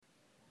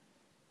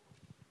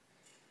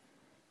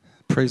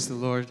Praise the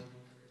Lord,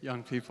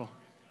 young people.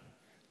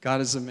 God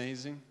is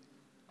amazing.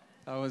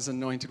 That was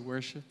anointed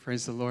worship.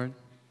 Praise the Lord.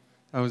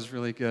 That was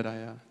really good.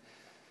 I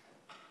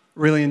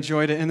really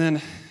enjoyed it. And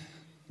then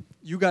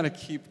you got to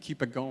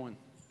keep it going.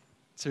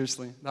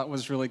 Seriously, that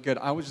was really good.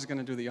 I was just going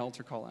to do the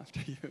altar call after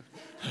you.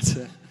 That's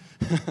it.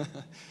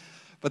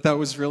 But that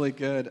was really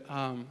good.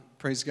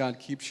 Praise God.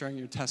 Keep sharing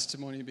your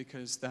testimony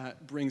because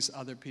that brings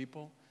other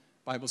people.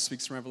 Bible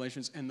speaks in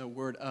Revelations in the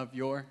word of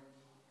your.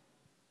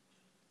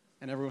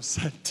 And everyone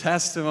said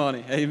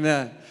testimony.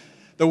 Amen.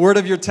 The word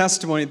of your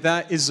testimony,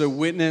 that is a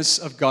witness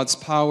of God's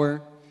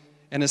power.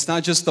 And it's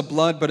not just the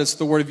blood, but it's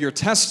the word of your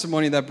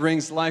testimony that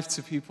brings life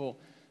to people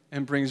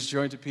and brings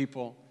joy to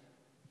people.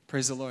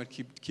 Praise the Lord.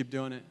 Keep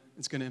doing it.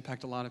 It's going to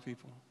impact a lot of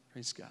people.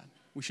 Praise God.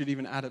 We should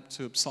even add it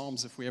to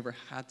Psalms if we ever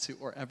had to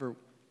or ever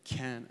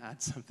can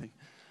add something.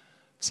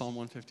 Psalm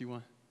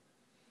 151.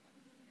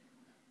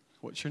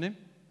 What's your name?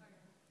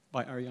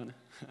 By Ariana.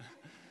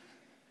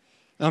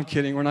 No, I'm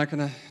kidding. We're not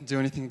going to do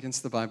anything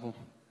against the Bible.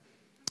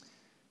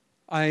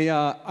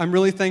 I'm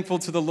really thankful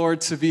to the Lord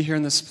to be here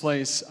in this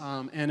place,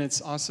 and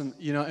it's awesome.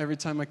 You know, every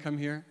time I come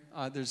here,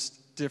 there's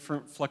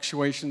different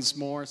fluctuations,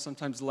 more,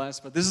 sometimes less,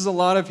 but this is a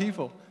lot of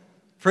people.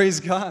 Praise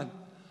God.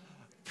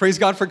 Praise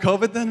God for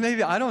COVID then,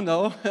 maybe? I don't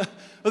know.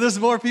 But there's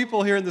more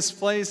people here in this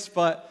place,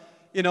 but,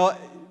 you know,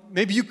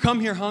 maybe you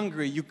come here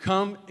hungry. You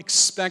come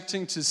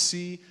expecting to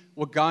see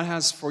what God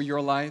has for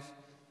your life,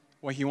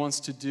 what He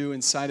wants to do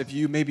inside of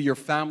you, maybe your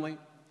family.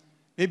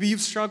 Maybe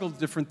you've struggled with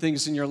different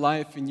things in your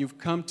life and you've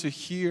come to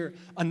hear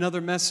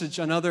another message,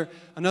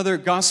 another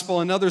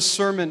gospel, another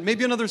sermon,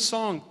 maybe another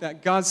song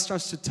that God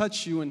starts to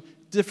touch you in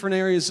different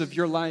areas of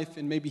your life,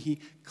 and maybe He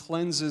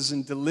cleanses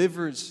and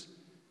delivers,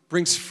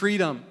 brings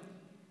freedom,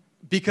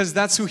 because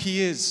that's who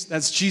He is.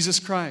 That's Jesus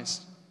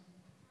Christ.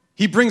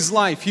 He brings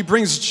life. He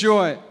brings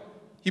joy.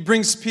 He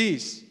brings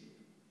peace.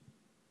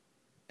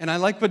 And I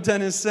like what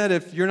Dennis said,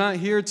 if you're not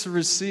here to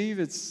receive,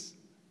 there's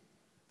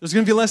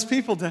going to be less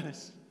people,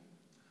 Dennis.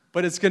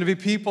 But it's going to be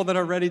people that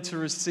are ready to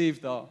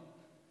receive, though.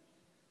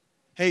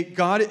 Hey,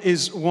 God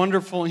is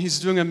wonderful, and He's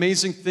doing an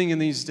amazing thing in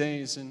these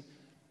days. And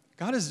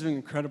God is doing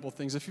incredible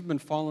things. If you've been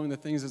following the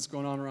things that's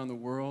going on around the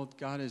world,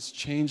 God is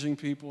changing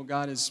people.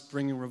 God is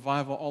bringing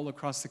revival all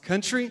across the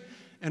country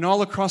and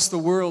all across the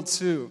world,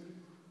 too.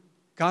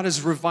 God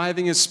is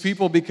reviving His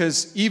people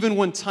because even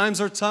when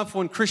times are tough,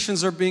 when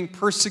Christians are being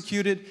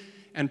persecuted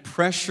and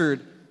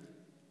pressured,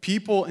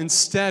 people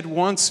instead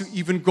want to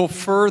even go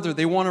further.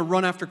 They want to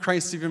run after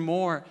Christ even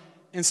more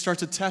and start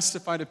to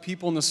testify to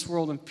people in this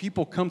world, and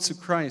people come to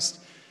Christ.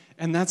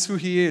 And that's who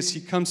He is. He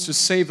comes to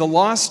save the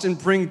lost and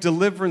bring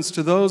deliverance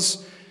to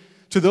those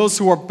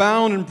who are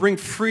bound, and bring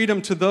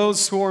freedom to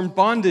those who are in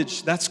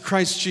bondage. That's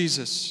Christ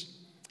Jesus.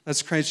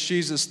 That's Christ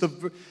Jesus.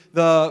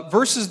 The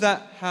verses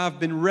that have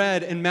been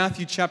read in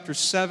Matthew chapter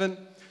 7,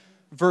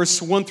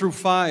 verse 1 through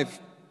 5,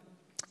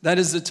 that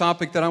is the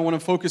topic that I want to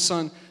focus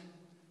on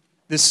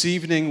this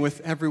evening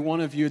with every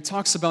one of you. It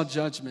talks about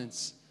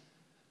judgments.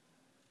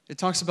 It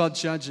talks about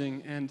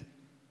judging, and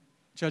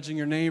judging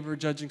your neighbor,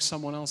 judging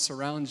someone else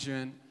around you.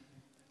 And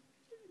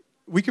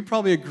we could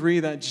probably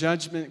agree that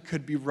judgment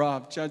could be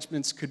rough.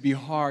 Judgments could be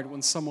hard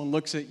when someone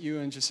looks at you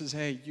and just says,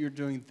 hey, you're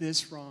doing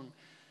this wrong.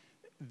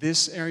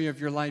 This area of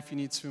your life you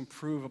need to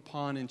improve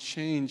upon and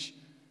change.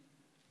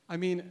 I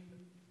mean,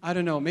 I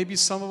don't know. Maybe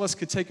some of us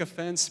could take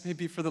offense,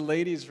 maybe for the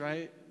ladies,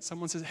 right?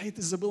 Someone says, hey,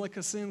 this is a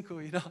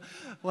bulakasinku, you know,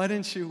 why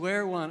didn't you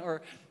wear one?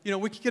 Or, you know,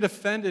 we could get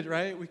offended,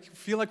 right? We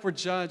feel like we're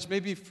judged.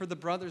 Maybe for the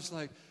brothers,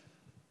 like,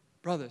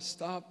 brother,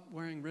 stop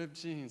wearing ripped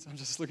jeans. I'm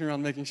just looking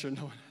around making sure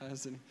no one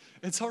has any.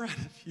 It's all right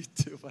if you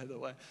do, by the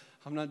way.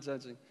 I'm not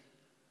judging.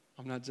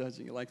 I'm not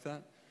judging. You like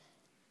that?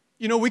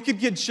 You know, we could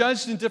get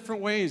judged in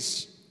different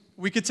ways.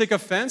 We could take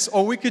offense,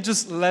 or we could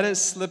just let it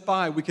slip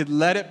by. We could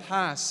let it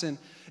pass. And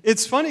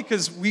it's funny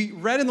because we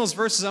read in those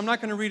verses, I'm not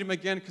going to read them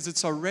again because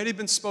it's already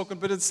been spoken,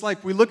 but it's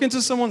like we look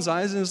into someone's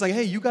eyes and it's like,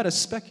 hey, you got a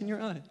speck in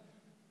your eye.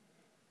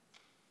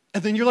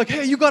 And then you're like,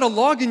 hey, you got a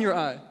log in your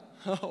eye.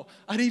 Oh,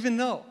 I didn't even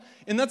know.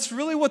 And that's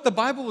really what the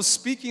Bible was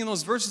speaking in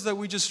those verses that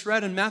we just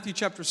read in Matthew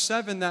chapter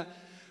 7, that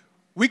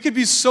we could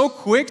be so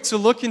quick to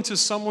look into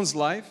someone's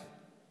life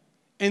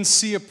and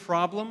see a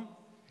problem,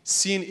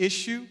 see an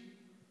issue,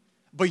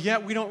 but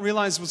yet we don't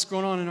realize what's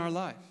going on in our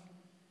life.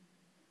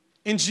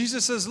 And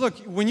Jesus says, look,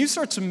 when you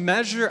start to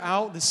measure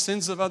out the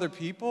sins of other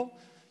people,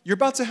 you're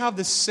about to have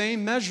the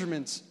same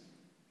measurement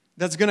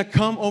that's going to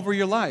come over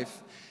your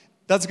life,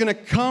 that's going to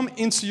come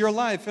into your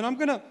life.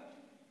 And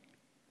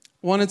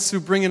wanted to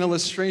bring an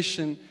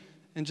illustration,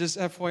 and just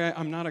FYI,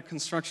 I'm not a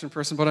construction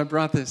person, but I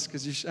brought this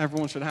because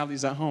everyone should have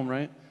these at home,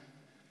 right?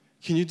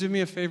 Can you do me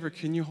a favor?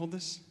 Can you hold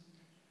this?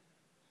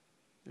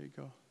 There you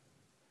go.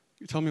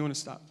 You tell me when to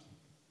stop.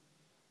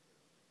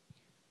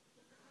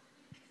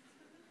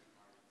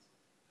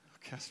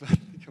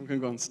 I'm going to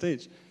go on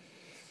stage.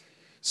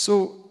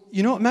 So,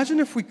 you know,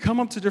 imagine if we come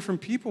up to different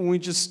people and we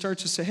just start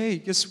to say, hey,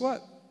 guess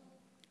what?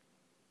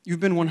 You've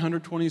been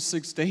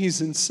 126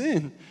 days in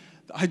sin.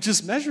 I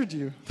just measured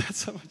you.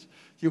 That's how much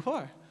you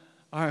are.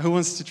 All right, who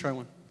wants to try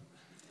one?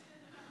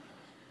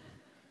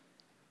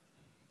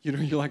 You know,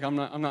 you're like, I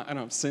don't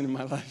have sin in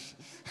my life.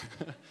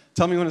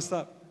 Tell me when to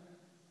stop.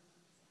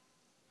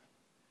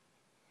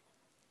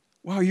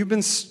 Wow, you've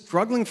been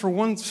struggling for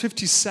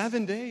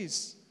 157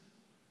 days.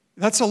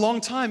 That's a long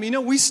time. You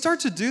know, we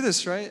start to do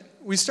this, right?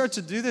 We start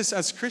to do this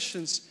as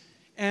Christians,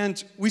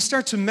 and we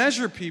start to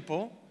measure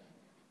people.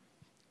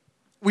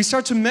 We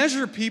start to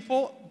measure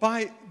people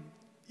by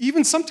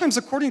even sometimes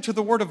according to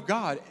the Word of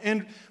God.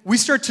 And we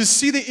start to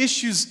see the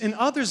issues in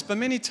others, but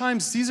many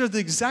times these are the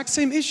exact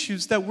same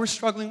issues that we're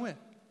struggling with.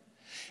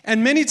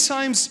 And many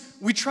times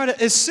we try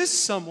to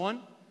assist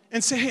someone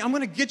and say, hey, I'm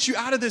going to get you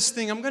out of this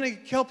thing. I'm going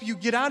to help you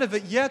get out of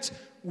it. Yet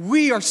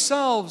we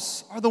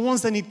ourselves are the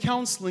ones that need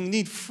counseling,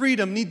 need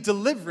freedom, need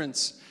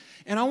deliverance.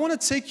 And I want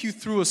to take you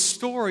through a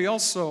story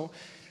also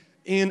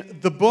in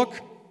the book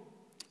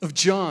of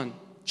John,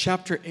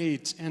 chapter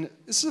 8. And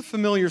this is a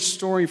familiar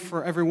story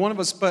for every one of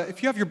us. But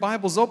if you have your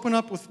Bibles, open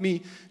up with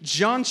me.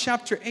 John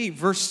chapter 8,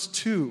 verse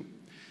 2.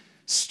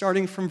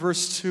 Starting from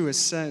verse 2, it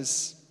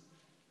says,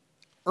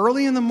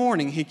 early in the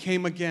morning he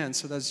came again,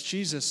 so that's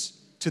Jesus,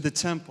 to the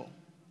temple.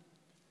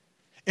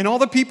 And all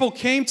the people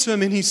came to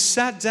him, and he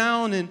sat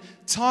down and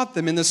taught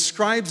them. And the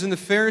scribes and the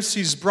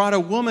Pharisees brought a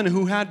woman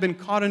who had been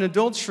caught in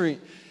adultery.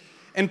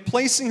 And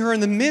placing her in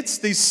the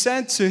midst, they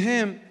said to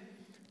him,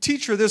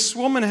 Teacher, this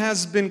woman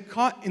has been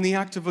caught in the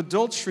act of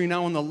adultery.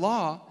 Now in the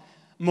law,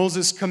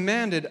 Moses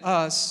commanded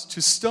us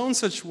to stone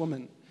such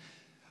woman.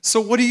 So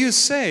what do you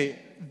say?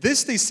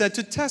 This they said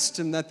to test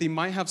him, that they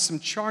might have some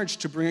charge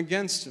to bring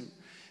against him.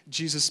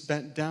 Jesus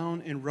bent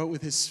down and wrote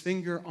with his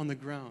finger on the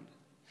ground.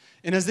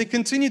 And as they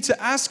continued to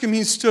ask him,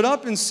 he stood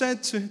up and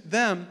said to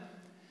them,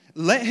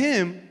 Let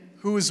him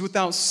who is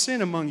without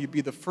sin among you be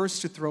the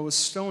first to throw a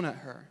stone at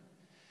her.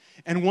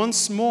 And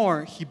once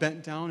more he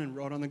bent down and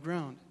wrote on the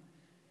ground.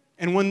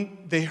 And when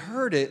they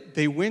heard it,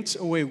 they went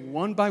away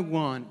one by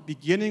one,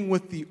 beginning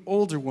with the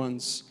older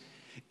ones.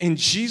 And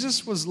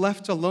Jesus was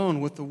left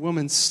alone with the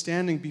woman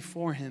standing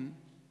before him.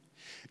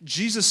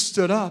 Jesus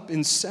stood up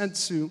and said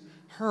to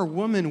her,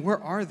 Woman,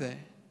 where are they?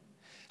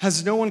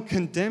 Has no one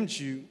condemned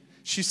you?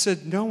 She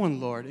said, No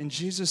one, Lord. And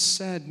Jesus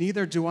said,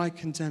 Neither do I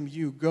condemn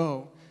you.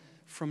 Go,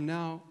 from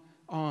now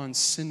on,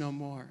 sin no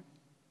more.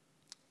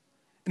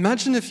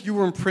 Imagine if you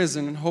were in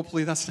prison, and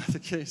hopefully that's not the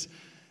case,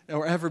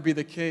 or ever be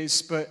the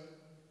case, but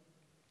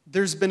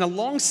there's been a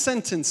long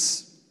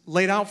sentence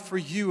laid out for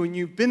you, and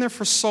you've been there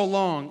for so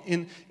long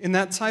in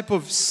that type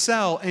of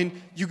cell, and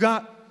you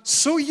got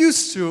so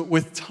used to it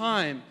with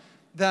time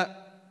that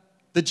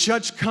the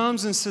judge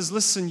comes and says,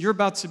 Listen, you're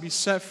about to be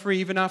set free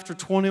even after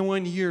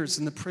 21 years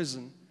in the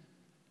prison.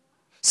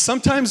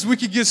 Sometimes we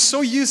could get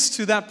so used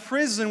to that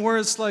prison where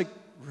it's like,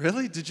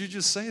 really? Did you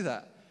just say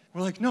that?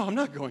 We're like, no, I'm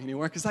not going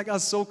anywhere because I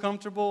got so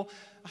comfortable.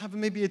 I have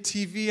maybe a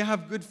TV. I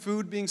have good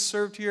food being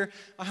served here.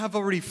 I have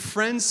already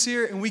friends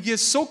here. And we get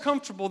so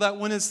comfortable that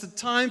when it's the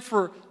time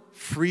for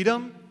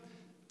freedom,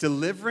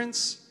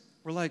 deliverance,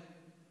 we're like,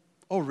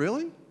 oh,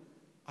 really?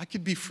 I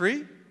could be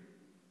free?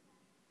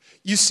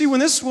 You see, when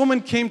this woman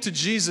came to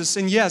Jesus,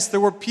 and yes, there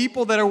were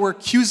people that were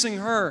accusing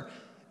her.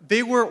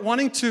 They were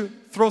wanting to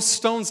throw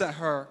stones at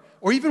her,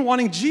 or even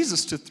wanting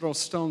Jesus to throw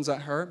stones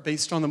at her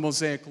based on the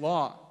Mosaic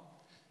law.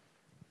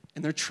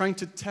 And they're trying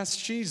to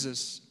test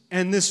Jesus.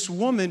 And this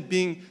woman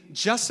being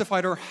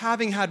justified or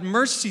having had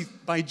mercy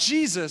by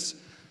Jesus,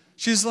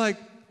 she's like,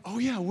 oh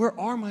yeah, where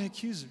are my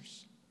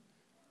accusers?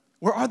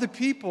 Where are the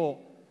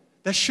people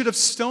that should have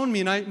stoned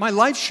me and my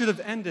life should have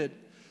ended?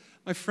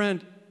 My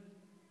friend,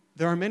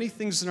 there are many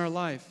things in our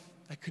life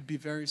that could be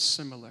very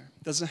similar.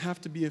 It doesn't have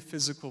to be a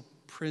physical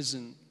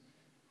prison.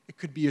 It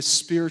could be a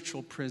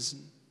spiritual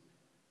prison.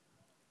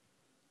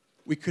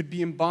 We could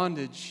be in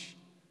bondage.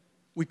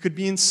 We could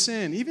be in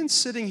sin. Even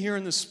sitting here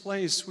in this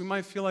place, we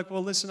might feel like,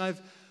 well, listen,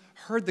 I've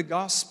heard the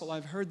gospel.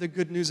 I've heard the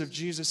good news of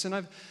Jesus.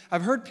 And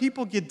I've heard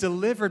people get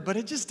delivered, but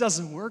it just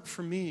doesn't work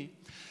for me.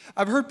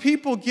 I've heard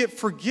people get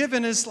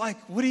forgiven. It's like,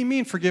 what do you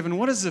mean forgiven?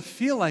 What does it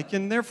feel like?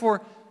 And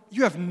therefore,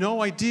 you have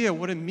no idea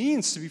what it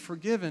means to be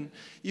forgiven.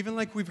 Even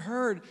like we've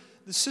heard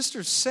the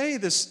sisters say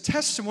this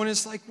testimony,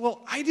 it's like,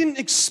 well, I didn't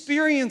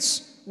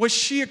experience what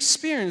she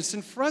experienced.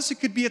 And for us, it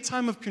could be a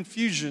time of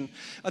confusion,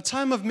 a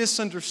time of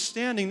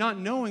misunderstanding, not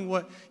knowing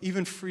what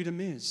even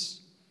freedom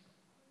is.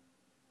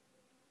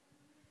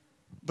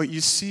 But you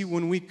see,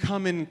 when we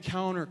come and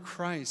encounter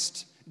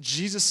Christ,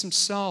 Jesus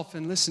himself,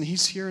 and listen,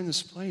 he's here in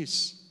this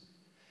place.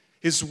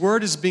 His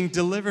word is being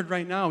delivered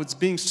right now. It's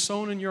being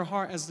sown in your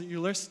heart as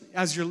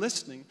you're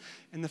listening.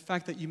 And the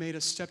fact that you made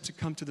a step to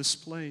come to this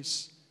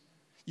place,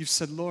 you've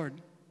said, Lord,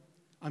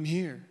 I'm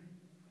here.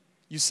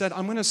 You said,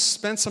 I'm going to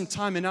spend some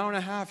time, an hour and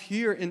a half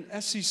here in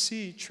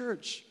SEC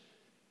Church,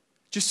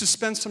 just to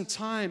spend some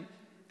time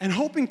and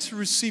hoping to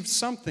receive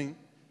something.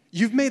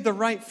 You've made the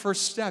right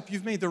first step.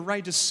 You've made the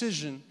right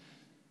decision.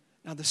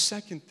 Now, the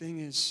second thing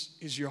is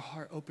your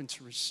heart open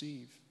to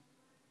receive?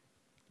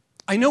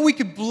 I know we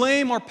could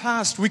blame our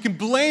past. We can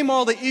blame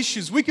all the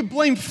issues. We could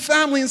blame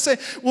family and say,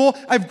 well,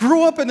 I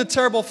grew up in a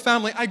terrible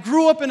family. I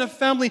grew up in a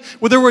family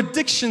where there were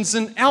addictions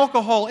and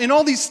alcohol and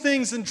all these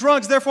things and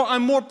drugs. Therefore,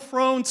 I'm more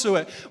prone to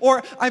it.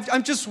 Or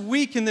I'm just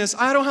weak in this.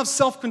 I don't have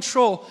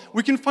self-control.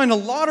 We can find a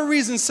lot of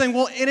reasons saying,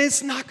 well, it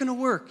is not going to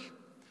work.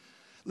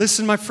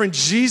 Listen, my friend,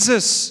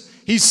 Jesus,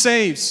 He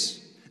saves.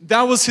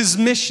 That was His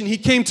mission. He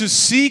came to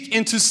seek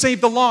and to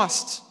save the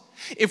lost.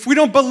 If we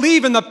don't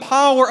believe in the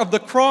power of the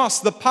cross,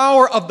 the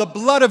power of the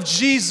blood of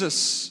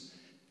Jesus,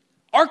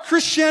 our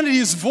Christianity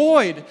is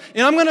void.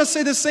 And I'm going to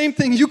say the same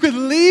thing. You could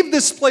leave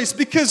this place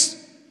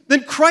because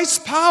then Christ's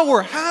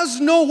power has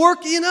no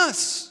work in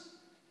us.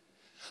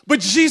 But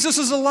Jesus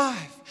is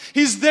alive.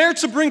 He's there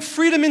to bring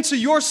freedom into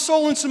your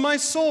soul, into my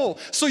soul.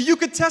 So you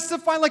could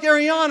testify like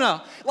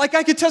Ariana, like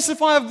I could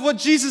testify of what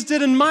Jesus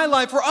did in my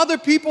life, or other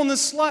people in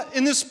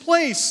this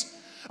place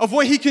of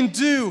what He can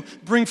do,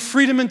 bring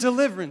freedom and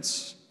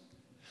deliverance.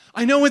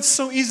 I know it's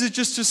so easy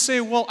just to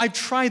say, well, I've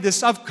tried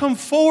this. I've come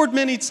forward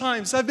many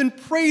times. I've been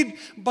prayed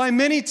by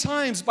many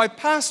times, by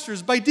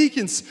pastors, by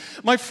deacons.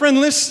 My friend,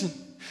 listen.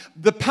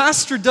 The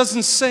pastor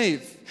doesn't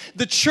save.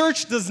 The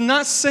church does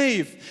not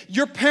save.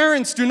 Your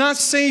parents do not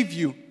save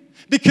you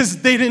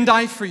because they didn't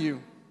die for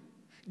you.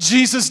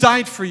 Jesus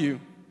died for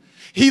you.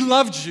 He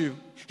loved you.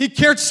 He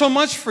cared so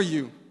much for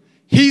you.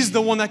 He's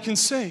the one that can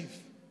save.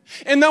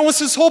 And that was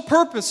His whole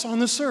purpose on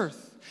this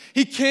earth.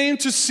 He came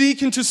to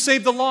seek and to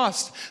save the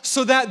lost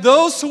so that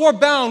those who are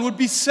bound would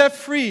be set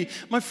free.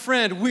 My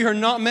friend, we are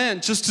not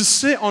meant just to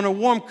sit on a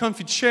warm,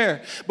 comfy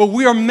chair, but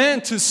we are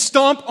meant to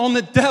stomp on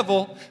the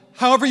devil,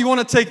 however you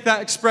want to take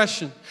that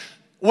expression.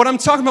 What I'm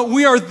talking about,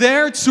 we are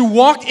there to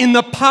walk in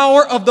the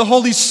power of the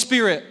Holy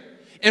Spirit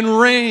and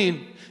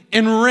reign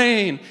and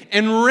reign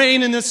and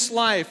reign in this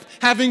life,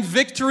 having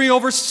victory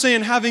over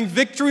sin, having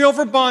victory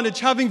over bondage,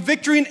 having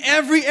victory in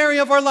every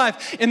area of our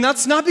life. And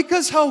that's not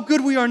because how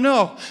good we are,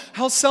 no.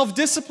 How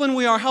self-disciplined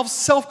we are, how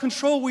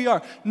self-controlled we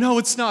are. No,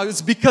 it's not.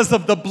 It's because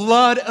of the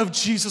blood of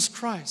Jesus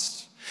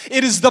Christ.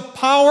 It is the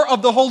power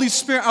of the Holy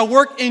Spirit at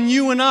work in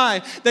you and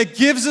I that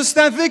gives us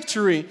that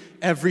victory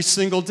every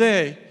single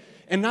day.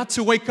 And not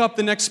to wake up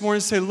the next morning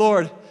and say,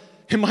 Lord,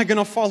 am I going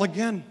to fall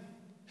again?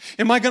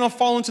 Am I going to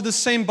fall into the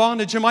same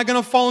bondage? Am I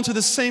going to fall into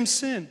the same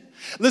sin?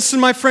 Listen,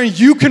 my friend,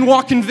 you can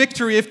walk in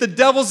victory. If the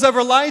devil's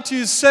ever lied to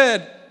you,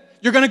 said,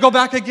 you're going to go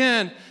back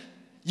again,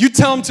 you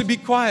tell him to be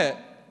quiet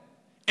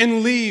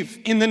and leave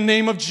in the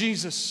name of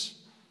Jesus.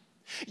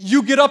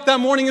 You get up that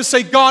morning and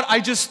say, God, I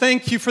just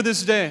thank you for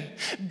this day.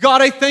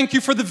 God, I thank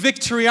you for the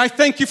victory. I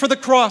thank you for the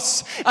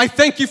cross. I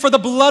thank you for the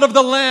blood of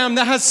the Lamb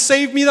that has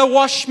saved me, that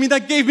washed me,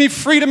 that gave me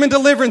freedom and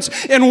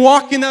deliverance, and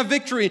walk in that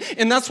victory.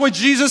 And that's why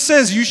Jesus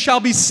says, you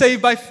shall be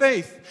saved by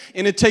faith.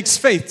 And it takes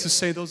faith to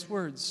say those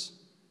words.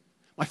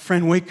 My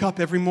friend, wake up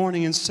every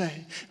morning and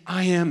say,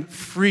 I am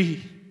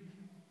free.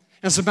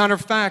 As a matter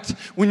of fact,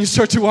 when you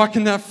start to walk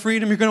in that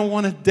freedom, you're going to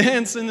want to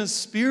dance in the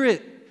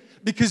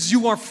Spirit because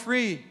you are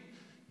free.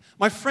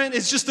 My friend,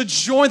 it's just the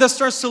joy that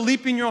starts to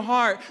leap in your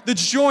heart, the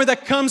joy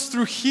that comes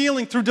through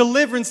healing, through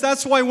deliverance.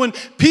 That's why when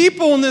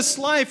people in this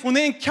life, when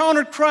they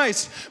encountered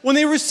Christ, when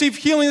they received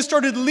healing, they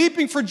started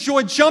leaping for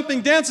joy,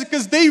 jumping, dancing,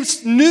 because they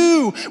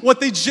knew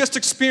what they just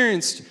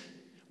experienced.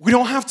 We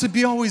don't have to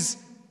be always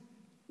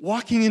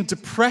walking in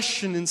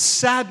depression and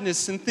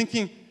sadness and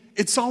thinking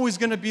it's always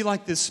going to be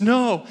like this.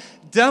 No,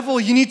 devil,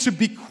 you need to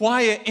be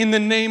quiet in the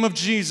name of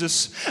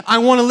Jesus. I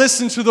want to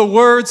listen to the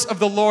words of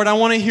the Lord. I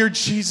want to hear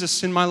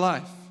Jesus in my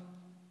life.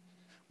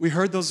 We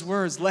heard those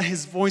words, let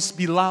His voice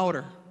be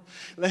louder.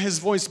 Let His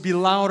voice be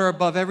louder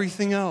above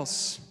everything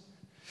else.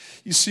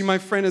 You see, my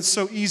friend, it's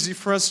so easy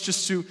for us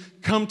just to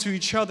come to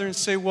each other and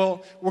say,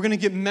 well, we're going to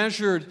get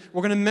measured.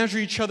 We're going to measure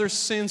each other's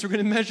sins. We're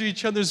going to measure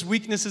each other's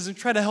weaknesses and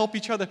try to help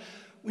each other.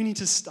 We need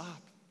to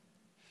stop.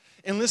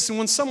 And listen,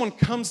 when someone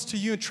comes to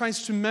you and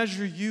tries to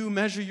measure you,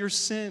 measure your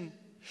sin,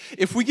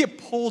 if we get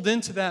pulled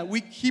into that, we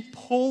keep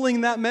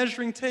pulling that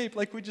measuring tape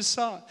like we just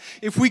saw.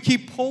 If we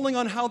keep pulling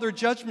on how their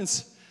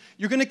judgments,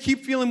 you're going to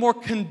keep feeling more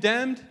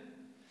condemned.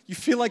 You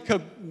feel like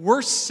a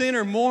worse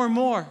sinner more and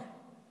more.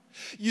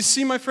 You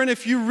see, my friend,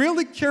 if you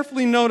really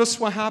carefully notice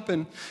what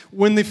happened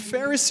when the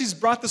Pharisees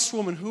brought this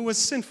woman who was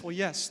sinful,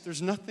 yes,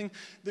 there's nothing,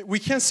 we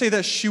can't say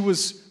that she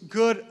was a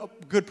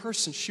good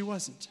person. She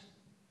wasn't.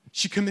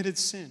 She committed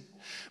sin.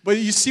 But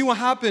you see what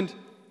happened?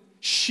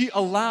 She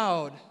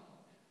allowed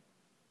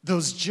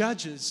those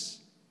judges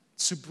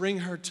to bring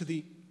her to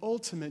the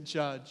ultimate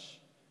judge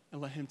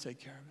and let him take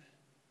care of it.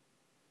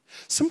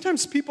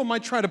 Sometimes people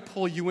might try to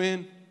pull you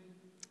in.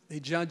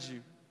 They judge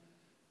you.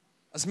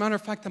 As a matter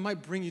of fact, they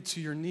might bring you to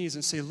your knees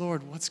and say,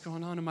 Lord, what's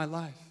going on in my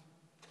life?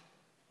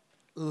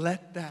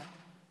 Let that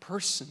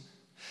person,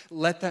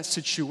 let that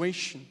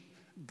situation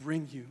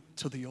bring you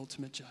to the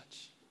ultimate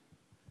judge.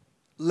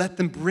 Let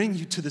them bring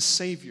you to the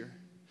Savior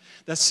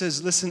that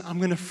says, listen, I'm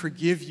going to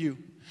forgive you.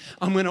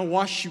 I'm going to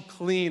wash you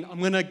clean. I'm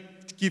going to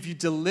give you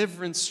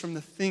deliverance from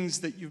the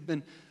things that you've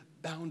been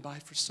bound by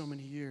for so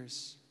many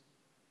years.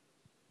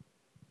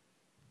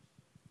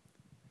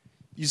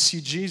 You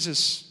see,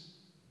 Jesus,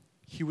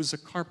 He was a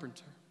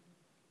carpenter.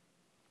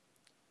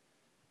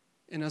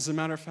 And as a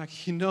matter of fact,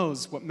 he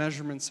knows what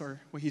measurements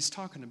are, what he's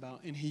talking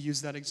about, and he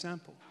used that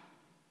example.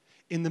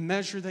 In the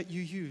measure that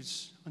you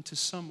use unto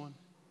someone,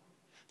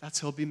 that's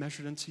how it'll be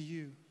measured unto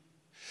you.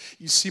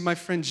 You see, my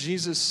friend,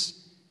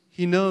 Jesus,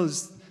 he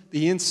knows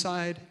the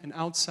inside and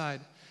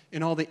outside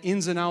and all the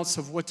ins and outs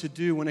of what to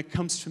do when it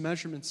comes to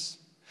measurements.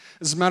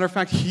 As a matter of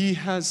fact, he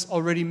has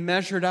already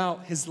measured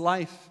out his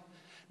life,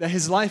 that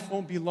his life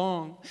won't be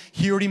long.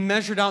 He already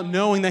measured out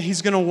knowing that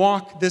he's going to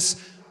walk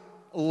this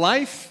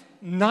life,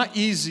 not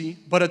easy,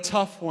 but a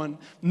tough one,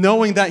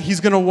 knowing that he's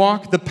going to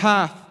walk the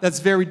path that's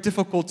very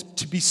difficult,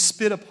 to be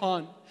spit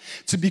upon,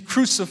 to be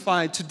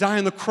crucified, to die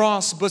on the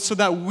cross, but so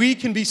that we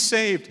can be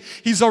saved.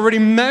 He's already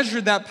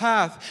measured that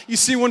path. You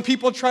see, when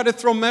people try to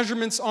throw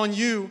measurements on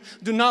you,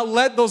 do not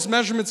let those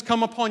measurements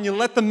come upon you.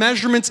 Let the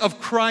measurements of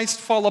Christ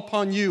fall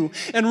upon you.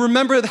 And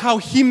remember how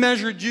he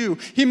measured you.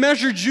 He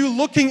measured you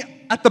looking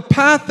at the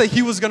path that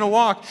he was going to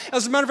walk.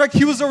 As a matter of fact,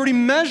 he was already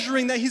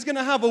measuring that he's going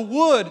to have a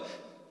wood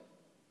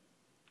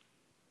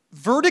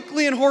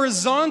vertically and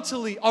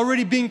horizontally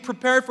already being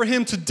prepared for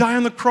him to die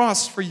on the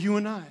cross for you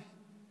and I.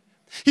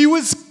 He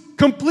was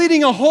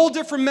completing a whole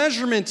different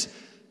measurement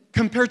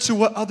compared to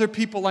what other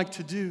people like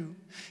to do.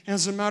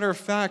 As a matter of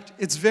fact,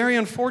 it's very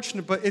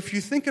unfortunate, but if you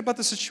think about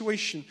the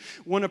situation,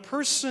 when a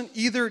person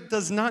either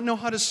does not know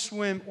how to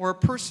swim or a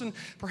person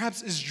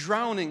perhaps is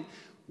drowning,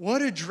 what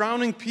do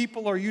drowning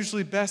people are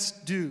usually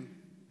best do?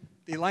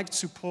 They like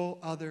to pull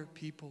other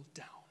people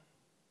down.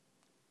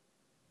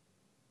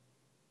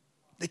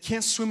 They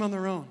can't swim on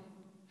their own.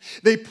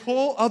 They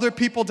pull other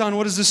people down.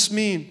 What does this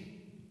mean?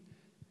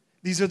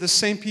 These are the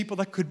same people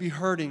that could be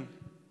hurting,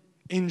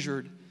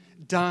 injured,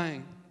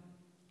 dying.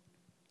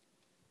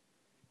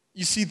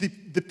 You see,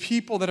 the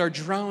people that are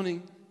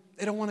drowning,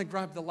 they don't want to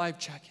grab the life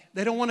jacket.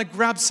 They don't want to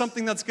grab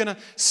something that's going to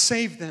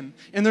save them.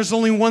 And there's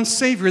only one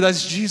Savior,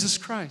 that's Jesus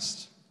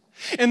Christ.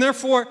 And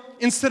therefore,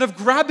 instead of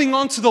grabbing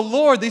onto the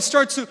Lord, they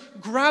start to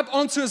grab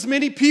onto as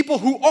many people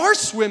who are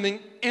swimming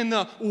in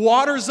the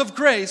waters of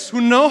grace, who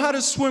know how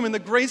to swim in the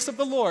grace of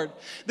the Lord.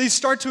 They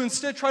start to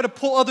instead try to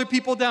pull other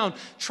people down,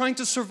 trying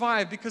to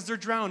survive because they're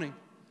drowning.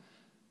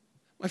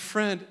 My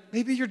friend,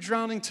 maybe you're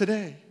drowning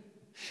today.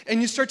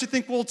 And you start to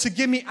think, well, to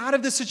get me out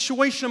of this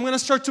situation, I'm going to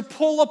start to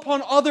pull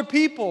upon other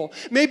people,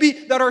 maybe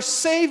that are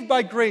saved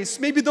by grace,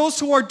 maybe those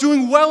who are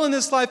doing well in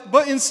this life,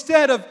 but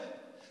instead of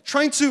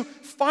trying to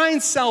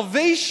find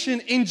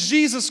salvation in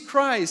Jesus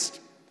Christ,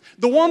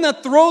 the one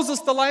that throws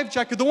us the life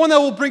jacket, the one that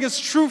will bring us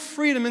true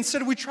freedom,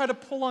 instead we try to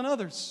pull on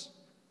others.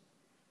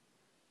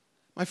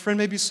 My friend,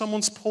 maybe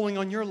someone's pulling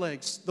on your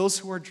legs, those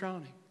who are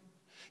drowning.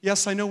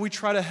 Yes, I know we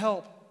try to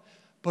help,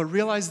 but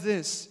realize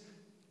this.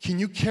 Can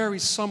you carry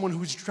someone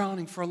who's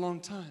drowning for a long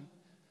time?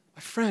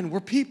 My friend, we're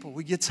people.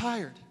 We get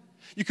tired.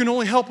 You can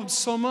only help them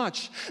so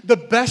much. The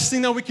best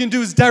thing that we can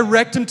do is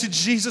direct them to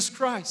Jesus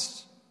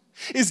Christ.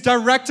 Is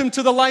direct them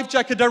to the life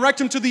jacket. Direct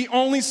them to the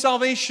only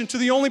salvation, to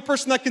the only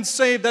person that can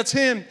save. That's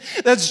Him.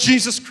 That's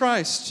Jesus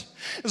Christ.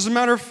 As a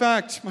matter of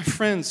fact, my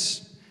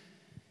friends,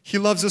 He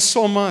loves us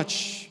so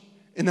much.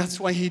 And that's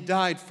why He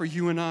died for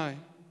you and I.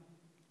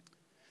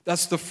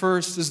 That's the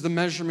first, is the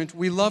measurement.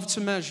 We love to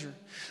measure.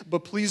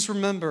 But please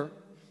remember,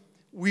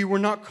 we were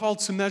not called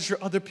to measure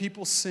other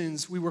people's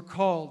sins. We were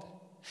called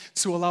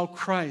to allow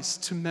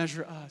Christ to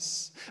measure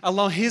us.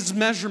 Allow His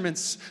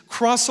measurements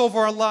cross over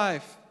our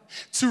life,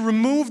 to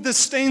remove the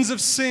stains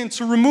of sin,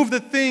 to remove the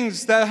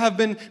things that have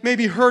been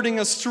maybe hurting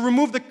us, to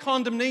remove the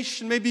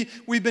condemnation. Maybe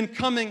we've been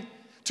coming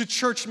to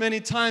church many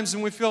times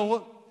and we feel,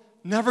 well,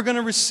 never going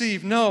to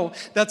receive. No,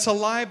 that's a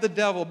lie of the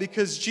devil,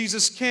 because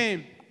Jesus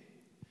came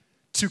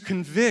to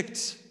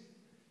convict,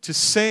 to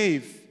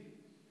save.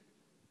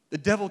 The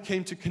devil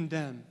came to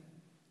condemn.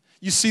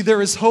 You see,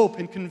 there is hope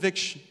in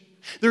conviction.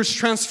 There's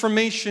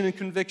transformation in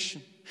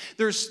conviction.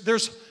 There's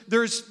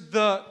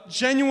the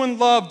genuine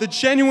love, the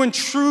genuine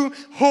true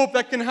hope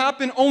that can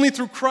happen only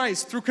through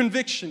Christ, through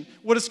conviction.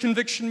 What does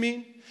conviction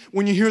mean?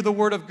 When you hear the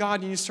Word of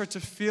God and you start to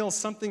feel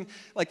something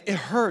like it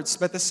hurts,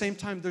 but at the same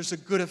time there's a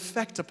good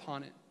effect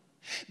upon it.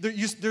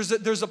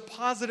 There's a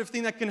positive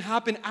thing that can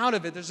happen out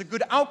of it. There's a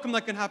good outcome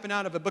that can happen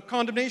out of it. But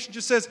condemnation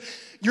just says,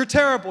 you're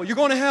terrible, you're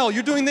going to hell,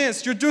 you're doing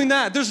this, you're doing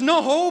that. There's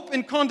no hope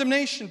in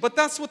condemnation, but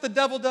that's what the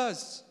devil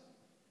does.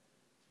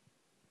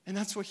 And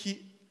that's what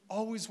he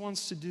always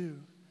wants to do.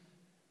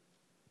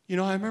 You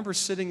know, I remember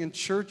sitting in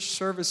church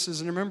services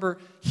and I remember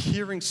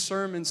hearing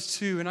sermons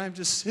too, and I'm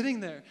just sitting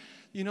there,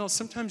 you know,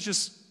 sometimes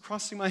just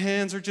crossing my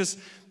hands or just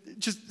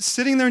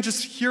sitting there and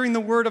just hearing the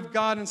Word of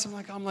God, and so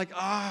I'm like,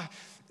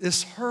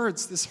 this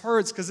hurts,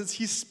 because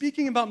He's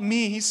speaking about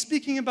me. He's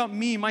speaking about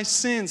me, my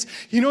sins.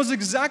 He knows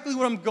exactly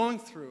what I'm going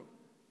through.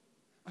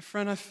 My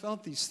friend, I've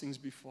felt these things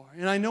before,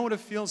 and I know what it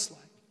feels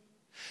like.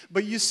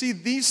 But you see,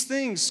 these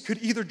things could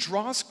either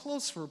draw us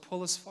closer or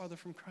pull us farther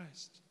from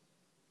Christ.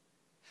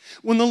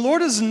 When the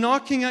Lord is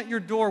knocking at your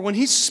door, when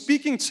He's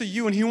speaking to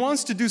you and He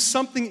wants to do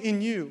something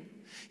in you,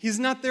 He's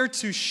not there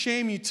to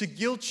shame you, to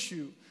guilt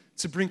you,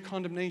 to bring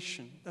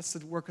condemnation. That's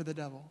the work of the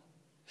devil.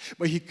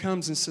 But He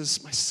comes and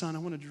says, my son, I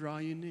want to draw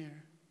you near.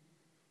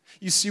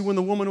 You see, when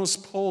the woman was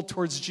pulled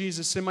towards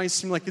Jesus, it might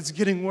seem like it's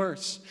getting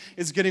worse.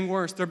 It's getting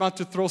worse. They're about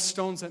to throw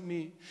stones at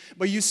me.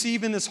 But you see,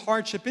 even this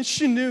hardship, and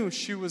she knew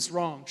she was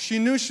wrong. She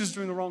knew she was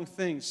doing the wrong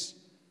things.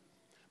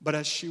 But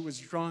as she was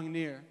drawing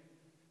near,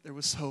 there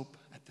was hope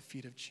at the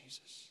feet of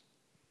Jesus.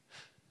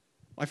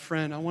 My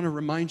friend, I want to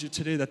remind you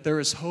today that there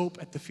is hope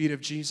at the feet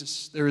of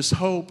Jesus. There is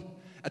hope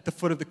at the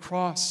foot of the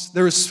cross.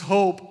 There is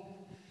hope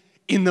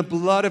in the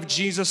blood of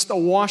Jesus that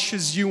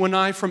washes you and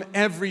I from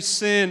every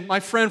sin.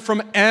 My friend,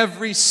 from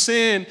every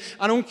sin.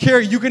 I don't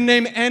care. You can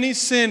name any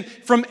sin.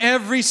 From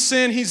every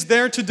sin, He's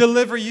there to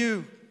deliver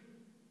you.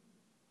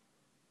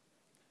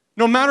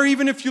 No matter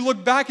even if you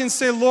look back and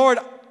say, Lord,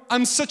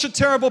 I'm such a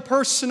terrible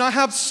person. I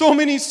have so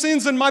many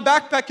sins in my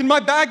backpack, in my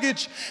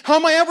baggage. How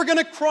am I ever going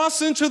to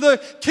cross into the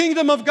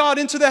kingdom of God,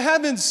 into the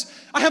heavens?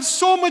 I have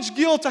so much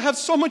guilt. I have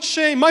so much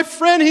shame. My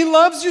friend, He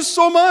loves you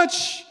so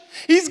much.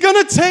 He's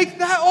going to take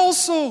that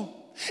also.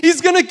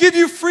 He's going to give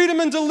you freedom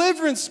and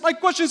deliverance. My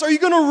question is, are you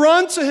going to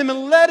run to Him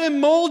and let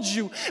Him mold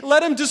you?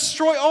 Let Him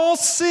destroy all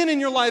sin in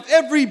your life,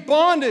 every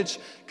bondage,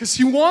 because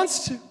He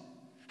wants to.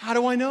 How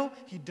do I know?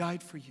 He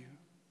died for you.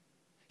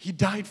 He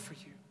died for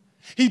you.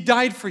 He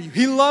died for you.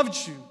 He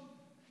loved you.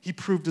 He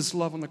proved His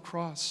love on the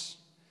cross.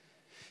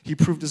 He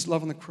proved His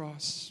love on the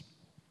cross.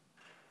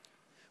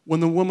 When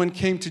the woman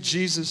came to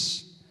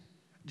Jesus,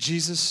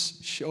 Jesus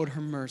showed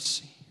her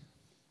mercy.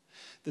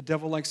 The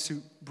devil likes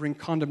to bring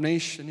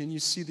condemnation, and you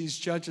see these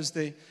judges,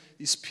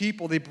 these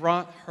people, they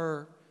brought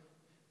her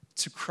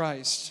to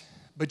Christ,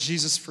 but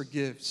Jesus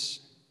forgives.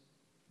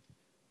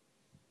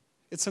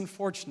 It's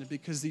unfortunate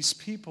because these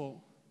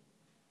people,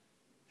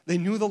 they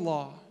knew the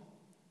law.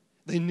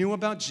 They knew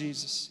about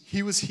Jesus.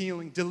 He was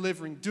healing,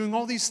 delivering, doing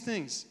all these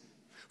things,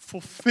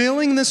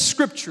 fulfilling the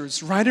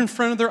scriptures right in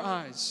front of their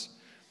eyes.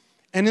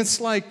 And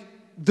it's like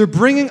they're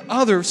bringing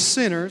other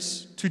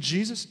sinners to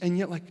Jesus, and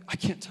yet like, I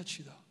can't touch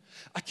you though.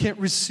 I can't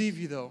receive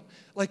you though.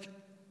 Like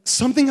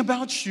something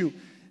about you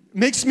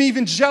makes me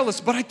even jealous,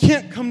 but I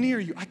can't come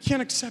near you. I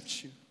can't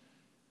accept you.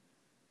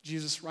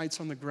 Jesus writes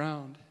on the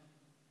ground.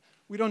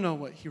 We don't know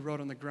what He wrote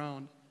on the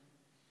ground.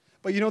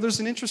 But you know, there's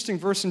an interesting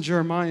verse in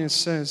Jeremiah. It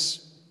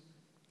says,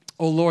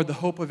 O Lord, the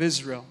hope of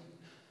Israel,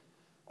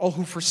 all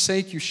who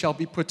forsake you shall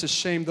be put to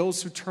shame.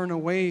 Those who turn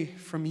away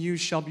from you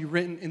shall be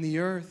written in the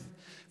earth,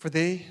 for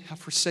they have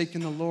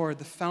forsaken the Lord,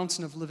 the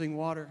fountain of living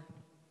water.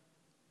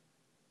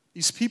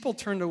 These people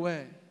turned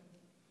away.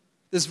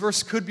 This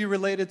verse could be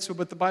related to it,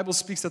 but the Bible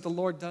speaks that the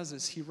Lord does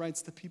this. He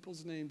writes the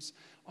people's names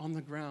on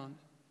the ground.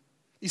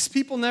 These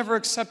people never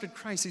accepted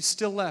Christ. He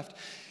still left.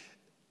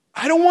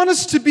 I don't want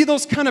us to be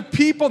those kind of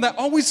people that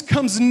always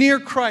comes near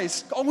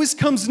Christ, always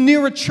comes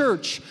near a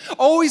church,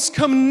 always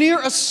come near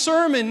a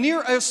sermon,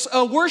 near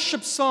a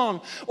worship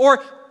song,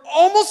 or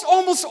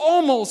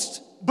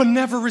almost, but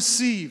never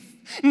receive,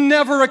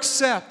 never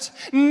accept,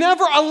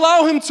 never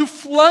allow Him to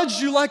flood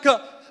you like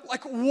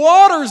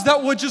waters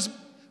that would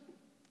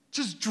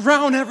just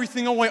drown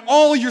everything away,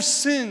 all your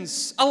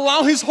sins.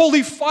 Allow His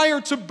holy fire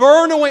to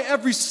burn away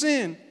every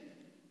sin.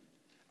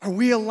 Are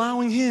we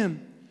allowing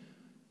Him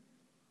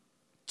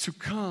to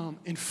come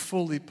and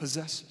fully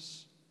possess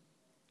us?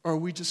 Or are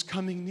we just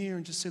coming near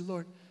and just say,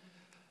 Lord,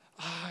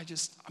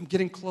 I'm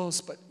getting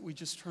close, but we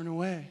just turn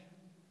away?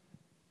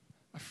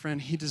 My friend,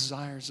 He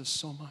desires us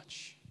so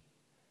much.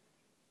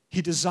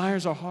 He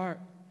desires our heart.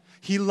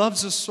 He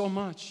loves us so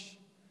much.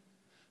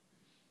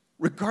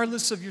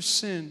 Regardless of your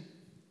sin,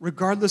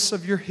 regardless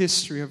of your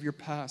history, of your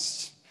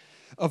past,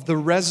 of the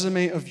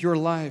resume of your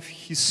life,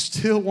 He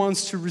still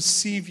wants to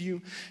receive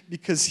you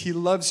because He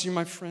loves you,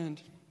 my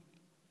friend.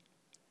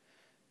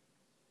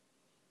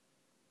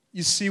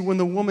 You see, when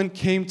the woman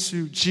came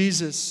to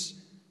Jesus,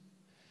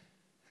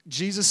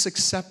 Jesus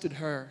accepted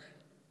her.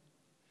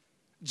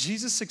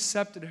 Jesus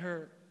accepted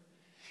her.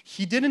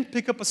 He didn't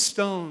pick up a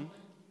stone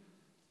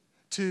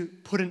to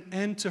put an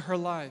end to her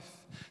life.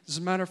 As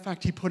a matter of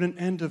fact, He put an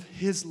end of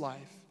His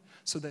life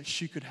so that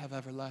she could have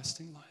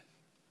everlasting life.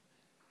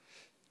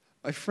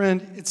 My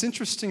friend, it's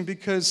interesting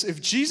because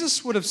if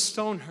Jesus would have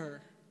stoned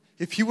her,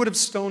 if He would have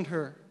stoned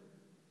her,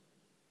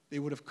 they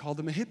would have called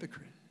Him a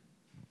hypocrite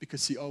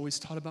because He always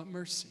taught about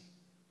mercy.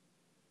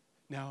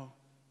 Now,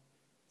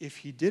 if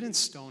He didn't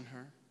stone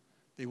her,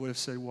 they would have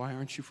said, why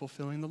aren't you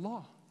fulfilling the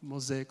law, the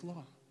Mosaic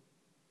law?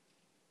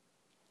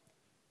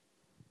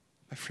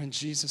 My friend,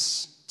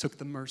 Jesus took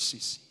the mercy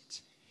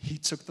seat. He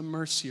took the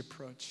mercy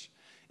approach,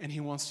 and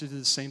He wants to do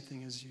the same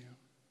thing as you.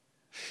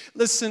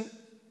 Listen,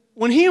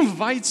 when He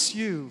invites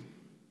you,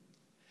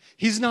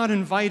 He's not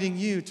inviting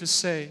you to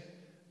say,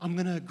 I'm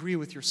going to agree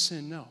with your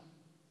sin. No.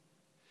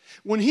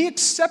 When He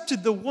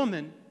accepted the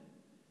woman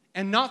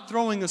and not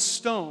throwing a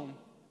stone,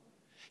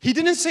 He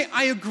didn't say,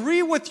 I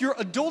agree with your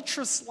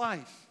adulterous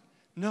life.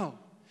 No.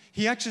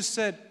 He actually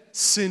said,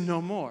 sin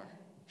no more.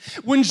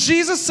 When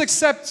Jesus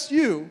accepts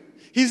you,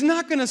 He's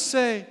not going to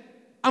say,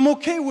 I'm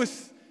okay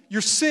with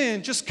your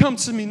sin, just come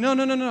to me. No.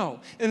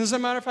 And as a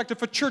matter of fact,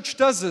 if a church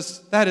does this,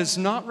 that is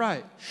not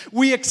right.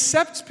 We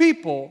accept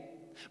people,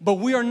 but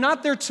we are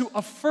not there to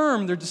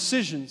affirm their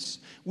decisions.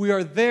 We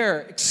are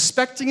there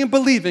expecting and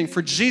believing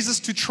for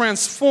Jesus to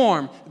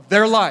transform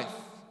their life.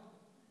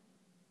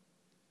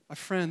 My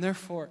friend,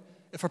 therefore,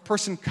 if a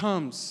person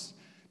comes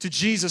to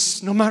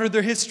Jesus, no matter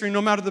their history,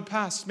 no matter the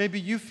past, maybe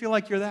you feel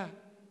like you're that.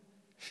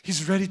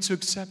 He's ready to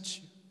accept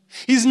you.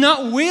 He's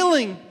not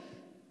willing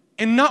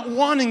and not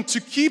wanting to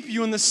keep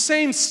you in the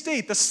same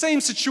state, the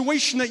same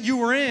situation that you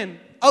were in.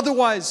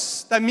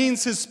 Otherwise, that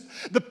means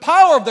the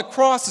power of the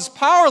cross is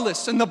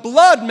powerless and the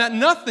blood meant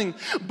nothing.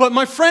 But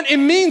my friend, it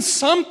means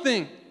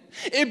something.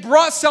 It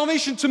brought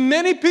salvation to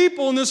many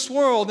people in this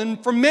world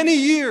and for many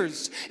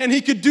years. And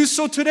He could do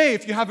so today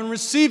if you haven't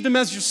received Him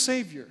as your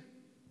Savior.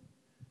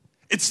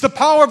 It's the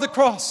power of the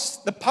cross,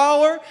 the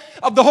power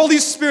of the Holy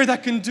Spirit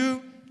that can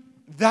do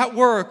that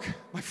work,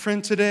 my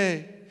friend,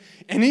 today.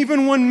 And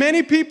even when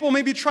many people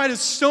maybe try to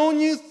stone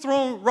you,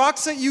 throw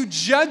rocks at you,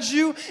 judge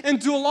you, and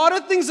do a lot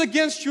of things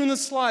against you in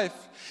this life,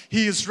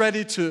 He is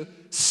ready to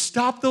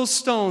stop those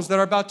stones that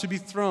are about to be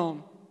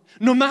thrown.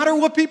 No matter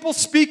what people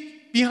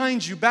speak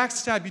behind you,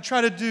 backstab you,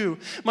 try to do,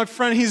 my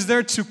friend, He's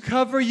there to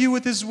cover you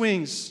with His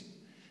wings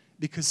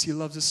because He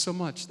loves us so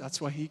much.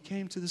 That's why He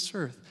came to this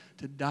earth,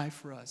 to die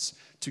for us,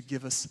 to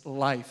give us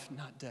life,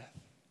 not death.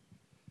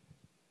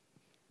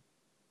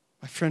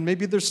 My friend,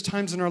 maybe there's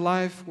times in our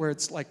life where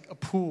it's like a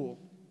pool.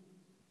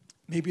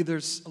 Maybe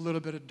there's a little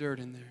bit of dirt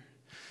in there.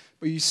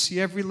 But you see,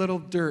 every little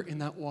dirt in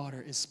that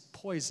water is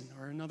poison.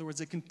 Or in other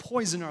words, it can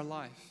poison our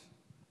life.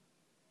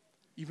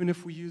 Even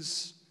if we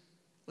use,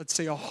 let's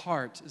say, a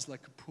heart is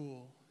like a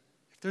pool.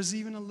 If there's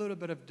even a little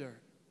bit of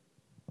dirt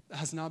that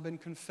has not been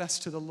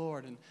confessed to the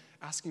Lord and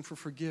asking for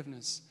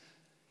forgiveness,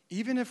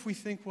 even if we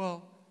think,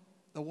 well,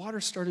 the water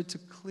started to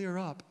clear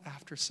up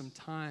after some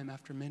time,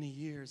 after many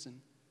years, and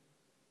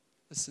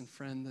listen,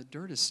 friend, the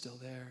dirt is still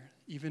there,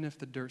 even if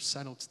the dirt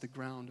settled to the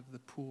ground of the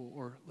pool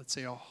or, let's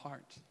say, our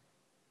heart.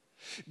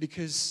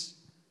 Because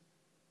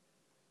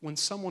when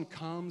someone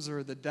comes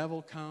or the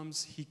devil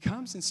comes, he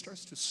comes and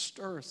starts to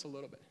stir us a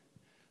little bit,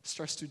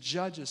 starts to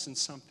judge us in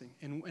something,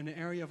 in an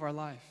area of our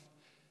life.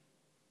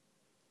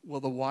 Will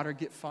the water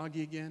get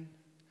foggy again?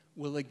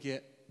 Will it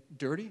get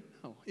dirty?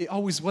 No, it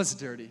always was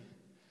dirty.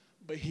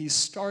 But he's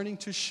starting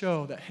to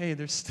show that, hey,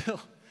 there's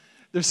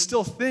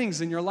still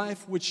things in your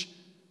life which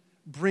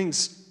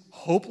brings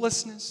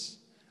hopelessness,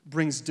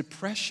 brings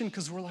depression,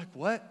 because we're like,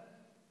 what?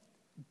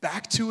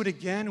 Back to it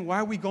again? Why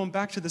are we going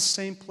back to the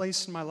same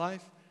place in my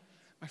life?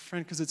 My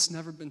friend, because it's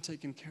never been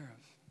taken care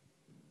of.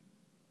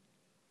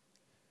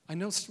 I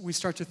know we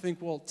start to think,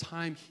 well,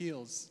 time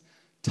heals.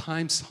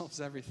 Time solves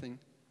everything.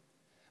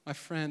 My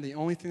friend, the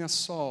only thing that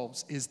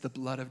solves is the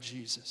blood of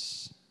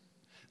Jesus.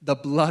 The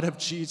blood of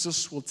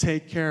Jesus will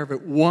take care of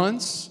it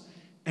once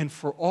and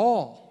for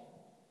all.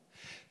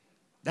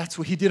 That's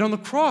what He did on the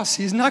cross.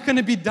 He's not going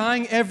to be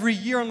dying every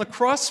year on the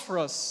cross for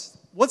us.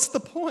 What's the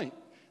point?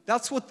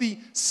 That's what the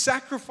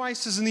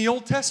sacrifices in the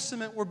Old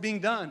Testament were being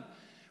done.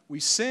 We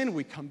sin,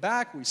 we come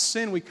back. We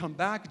sin, we come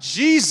back.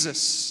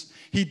 Jesus,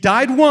 He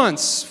died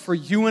once for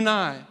you and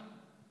I,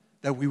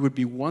 that we would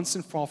be once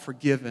and for all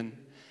forgiven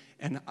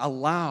and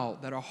allow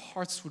that our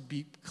hearts would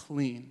be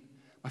clean.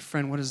 My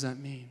friend, what does that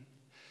mean?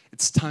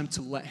 It's time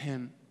to let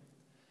Him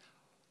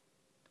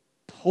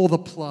pull the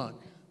plug,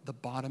 the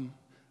bottom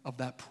of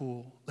that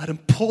pool. Let Him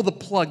pull the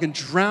plug and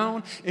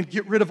drown and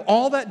get rid of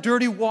all that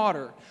dirty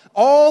water,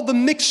 all the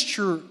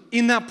mixture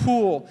in that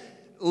pool.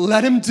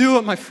 Let Him do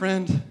it, my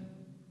friend.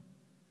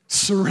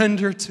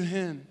 Surrender to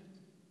Him.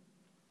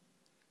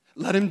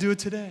 Let Him do it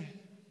today.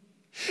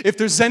 If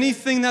there's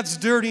anything that's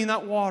dirty in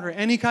that water,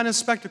 any kind of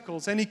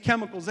spectacles, any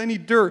chemicals, any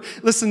dirt,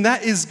 listen,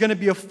 that is going to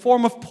be a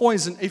form of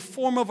poison, a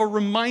form of a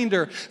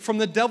reminder from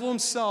the devil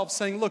himself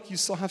saying, look, you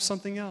still have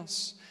something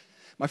else.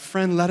 My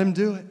friend, let Him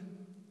do it.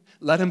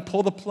 Let Him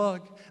pull the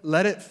plug.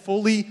 Let it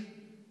fully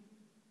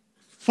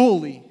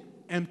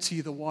empty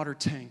the water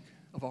tank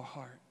of our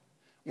heart.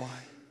 Why?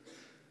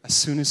 As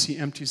soon as He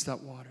empties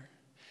that water,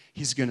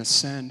 He's going to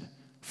send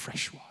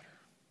fresh water.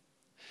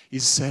 He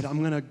said, I'm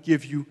going to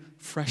give you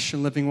fresh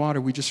and living water.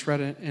 We just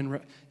read it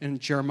in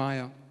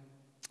Jeremiah.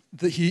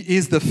 That He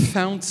is the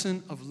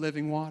fountain of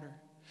living water.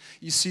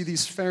 You see,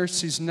 these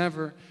Pharisees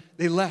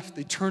they left.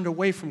 They turned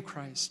away from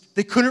Christ.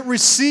 They couldn't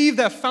receive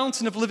that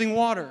fountain of living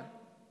water.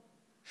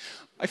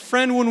 My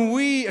friend, when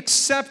we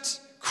accept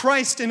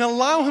Christ and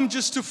allow Him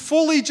just to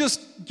fully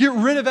just get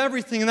rid of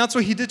everything, and that's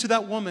what He did to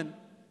that woman.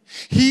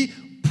 He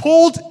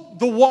pulled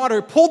the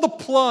water, pulled the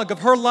plug of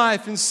her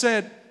life and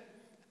said,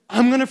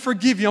 I'm going to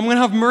forgive you. I'm going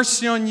to have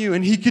mercy on you.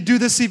 And He could do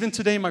this even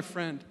today, my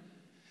friend,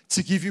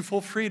 to give you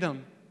full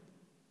freedom.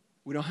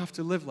 We don't have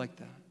to live like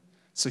that.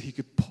 So He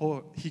could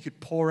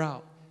pour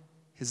out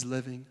His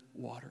living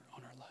water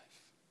on our life.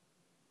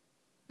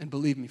 And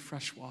believe me,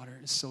 fresh water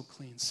is so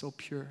clean, so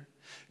pure.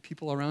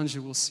 People around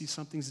you will see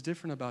something's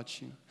different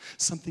about you.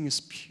 Something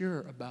is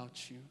pure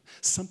about you.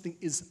 Something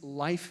is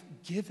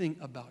life-giving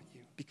about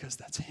you because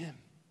that's Him.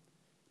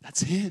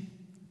 That's Him.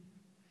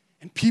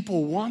 And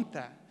people want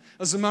that.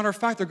 As a matter of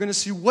fact, they're going to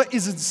see what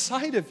is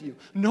inside of you.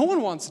 No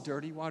one wants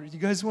dirty water. Do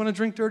you guys want to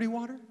drink dirty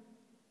water?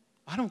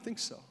 I don't think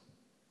so.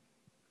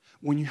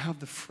 When you have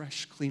the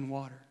fresh, clean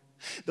water,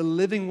 the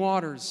living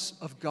waters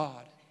of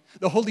God,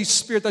 The Holy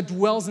Spirit that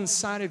dwells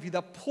inside of you,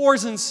 that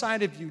pours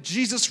inside of you.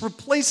 Jesus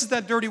replaces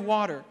that dirty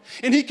water.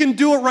 And He can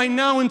do it right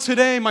now and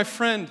today, my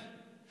friend.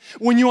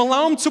 When you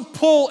allow Him to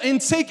pull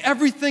and take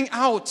everything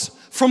out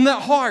from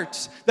that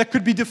heart that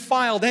could be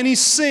defiled, any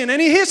sin,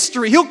 any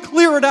history, He'll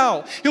clear it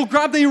out. He'll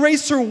grab the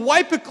eraser,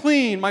 wipe it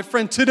clean, my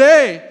friend.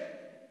 Today,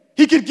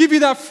 He could give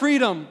you that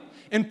freedom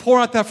and pour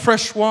out that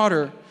fresh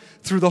water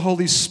through the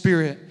Holy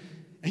Spirit.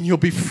 And you'll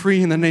be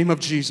free in the name of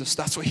Jesus.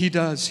 That's what He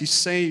does. He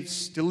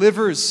saves,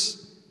 delivers.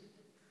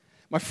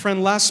 My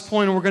friend, last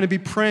point, and we're going to be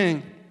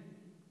praying.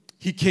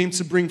 He came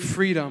to bring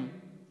freedom.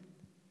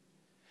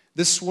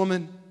 This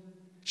woman,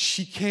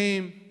 she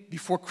came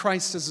before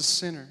Christ as a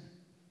sinner,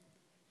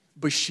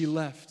 but she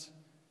left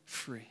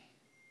free.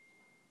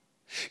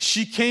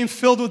 She came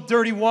filled with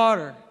dirty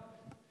water.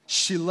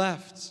 She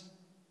left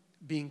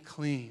being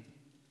clean.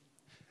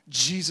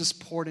 Jesus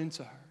poured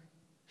into her.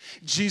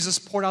 Jesus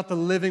poured out the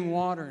living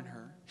water in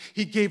her.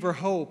 He gave her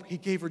hope. He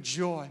gave her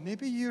joy.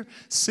 Maybe you're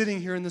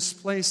sitting here in this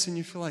place and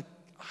you feel like,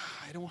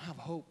 I don't have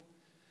hope.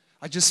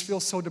 I just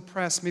feel so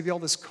depressed. Maybe all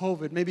this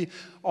COVID, maybe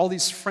all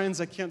these friends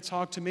I can't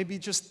talk to, maybe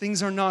just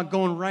things are not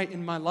going right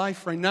in my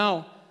life right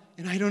now,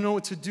 and I don't know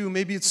what to do.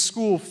 Maybe it's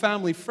school,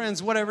 family,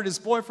 friends, whatever it is,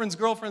 boyfriends,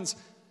 girlfriends,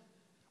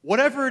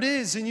 whatever it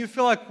is, and you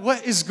feel like,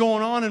 what is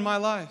going on in my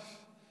life?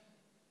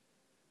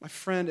 My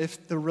friend,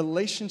 if the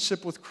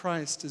relationship with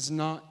Christ is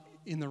not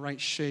in the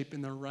right shape,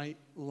 in the right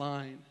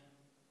line,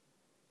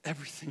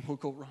 everything will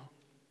go wrong.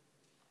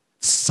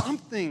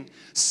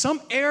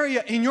 Some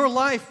area in your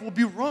life will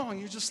be wrong.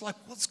 You're just like,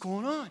 what's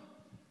going on?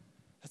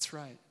 That's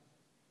right.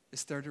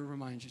 It's there to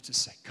remind you to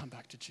say, come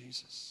back to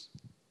Jesus.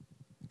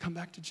 Come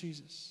back to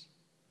Jesus.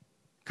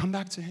 Come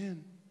back to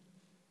Him.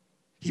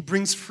 He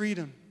brings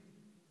freedom.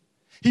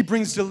 He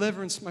brings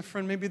deliverance. My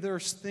friend, maybe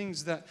there's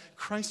things that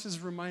Christ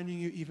is reminding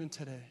you even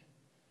today.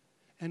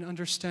 And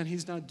understand,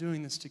 He's not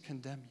doing this to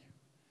condemn you.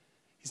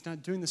 He's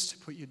not doing this to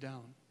put you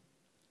down.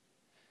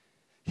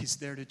 He's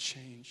there to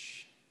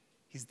change.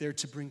 He's there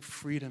to bring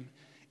freedom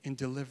and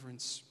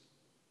deliverance.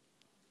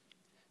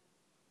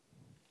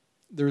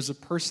 There's a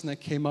person that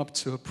came up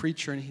to a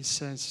preacher and he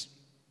says,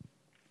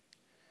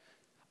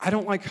 I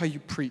don't like how you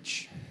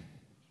preach.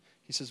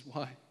 He says,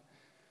 why?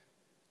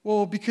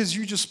 Well, because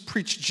you just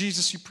preach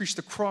Jesus, you preach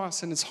the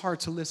cross, and it's hard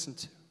to listen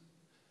to.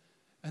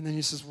 And then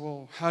he says,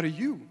 well, how do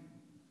you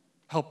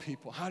help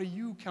people? How do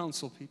you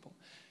counsel people?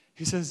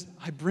 He says,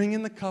 I bring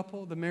in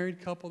the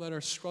married couple that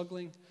are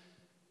struggling,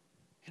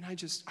 and I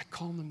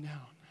calm them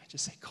down. I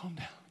just say, calm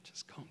down,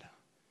 just calm down,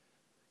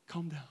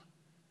 calm down.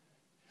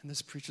 And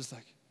this preacher's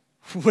like,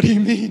 what do you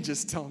mean?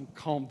 Just tell them,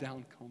 calm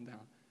down, calm down.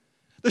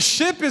 The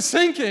ship is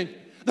sinking.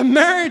 The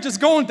marriage is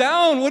going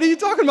down. What are you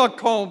talking about?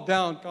 Calm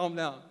down, calm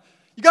down.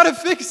 You got to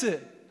fix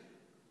it.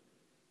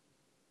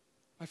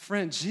 My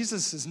friend,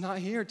 Jesus is not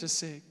here to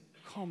say,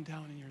 calm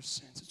down in your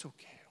sins. It's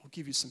okay. I'll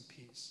give you some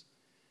peace.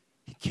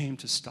 He came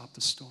to stop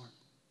the storm.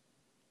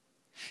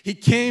 He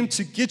came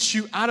to get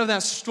you out of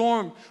that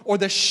storm or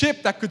the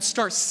ship that could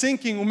start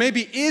sinking, or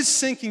maybe is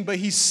sinking, but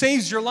He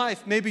saves your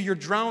life. Maybe you're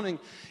drowning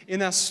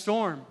in that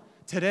storm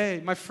today.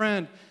 My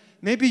friend,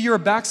 maybe you're a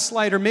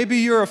backslider. Maybe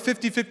you're a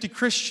 50-50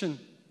 Christian.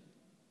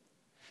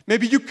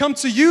 Maybe you come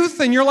to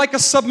youth and you're like a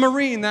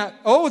submarine that,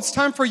 oh, it's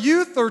time for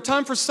youth or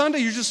time for Sunday.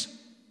 You just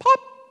pop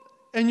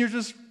and you're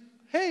just,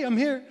 hey, I'm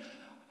here.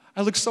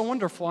 I look so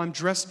wonderful. I'm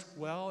dressed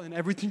well and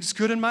everything's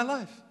good in my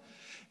life.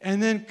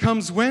 And then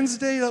comes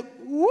Wednesday,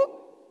 whoop.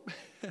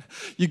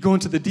 You go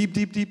into the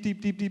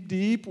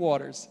deep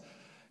waters.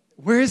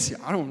 Where is He?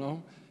 I don't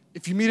know.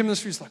 If you meet Him in the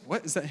street, it's like,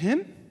 what? Is that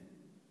Him?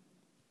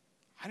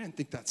 I didn't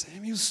think that's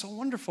Him. He was so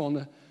wonderful on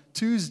the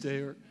Tuesday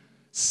or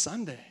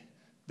Sunday.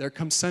 There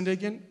comes Sunday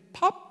again.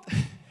 Pop.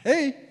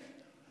 Hey.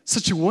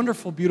 Such a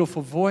wonderful,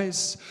 beautiful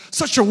voice.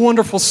 Such a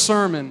wonderful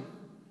sermon.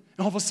 And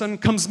all of a sudden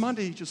comes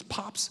Monday. He just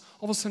pops.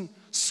 All of a sudden,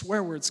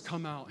 swear words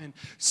come out. And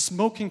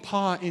smoking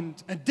pot and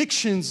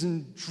addictions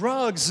and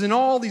drugs and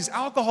all these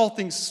alcohol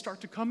things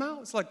start to come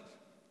out. It's like,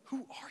 who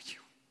are you?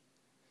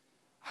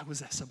 I was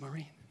that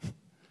submarine.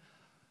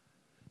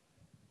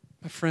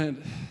 My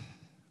friend,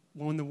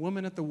 when the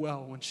woman at the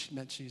well, when she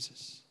met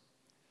Jesus,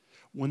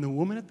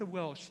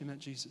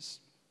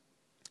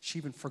 she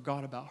even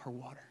forgot about her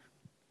water.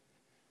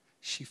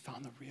 She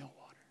found the real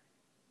water.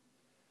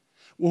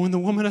 When the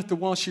woman at the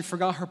well, she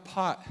forgot her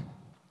pot.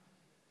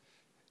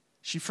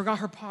 She forgot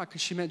her pot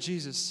because she met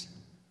Jesus.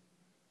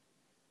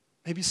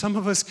 Maybe some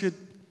of us could,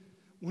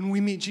 when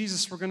we meet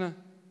Jesus, we're going to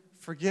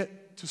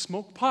forget to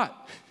smoke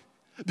pot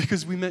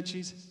because we met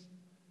Jesus.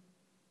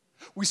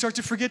 We start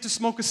to forget to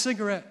smoke a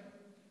cigarette.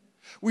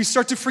 We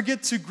start to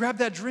forget to grab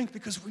that drink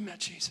because we met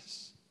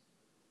Jesus.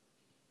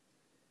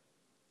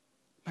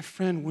 My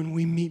friend, when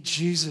we meet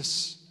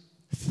Jesus,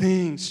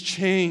 things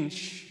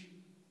change.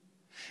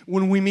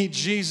 When we meet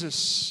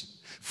Jesus,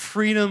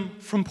 freedom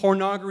from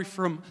pornography,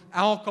 from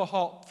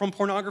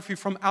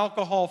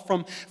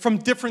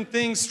different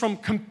things, from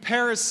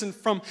comparison,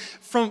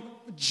 from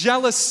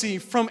jealousy,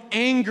 from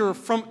anger,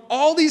 from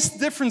all these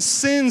different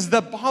sins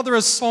that bother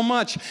us so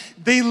much,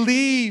 they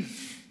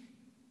leave.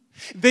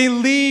 They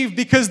leave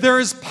because there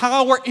is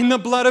power in the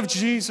blood of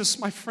Jesus,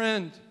 my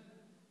friend.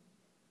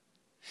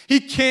 He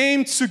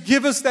came to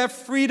give us that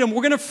freedom.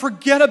 We're going to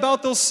forget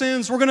about those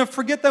sins. We're going to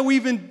forget that we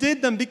even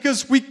did them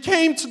because we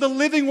came to the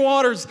living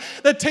waters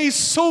that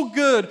taste so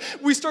good.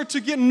 We start to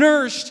get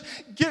nourished.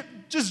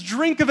 Just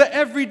drink of it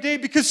every day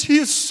because He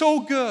is so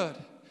good.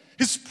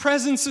 His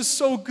presence is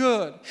so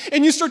good.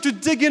 And you start to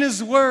dig in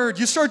His Word.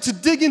 You start to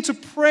dig into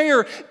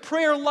prayer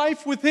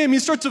life with Him. You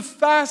start to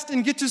fast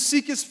and get to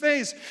seek His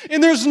face.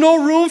 And there's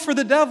no room for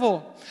the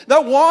devil.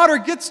 That water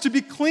gets to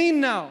be clean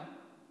now.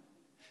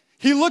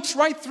 He looks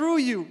right through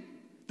you.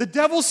 The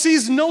devil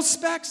sees no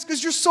specks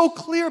because you're so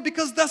clear,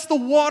 because that's the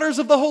waters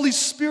of the Holy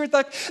Spirit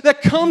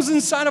that comes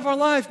inside of our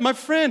life. My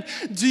friend,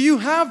 do you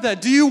have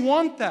that? Do you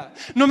want that?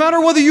 No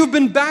matter whether you've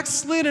been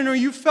backslidden or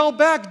you fell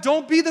back,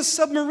 don't be the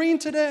submarine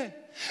today.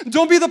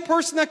 Don't be the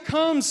person that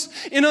comes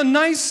in a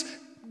nice,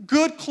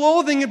 good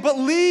clothing but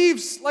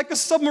leaves like a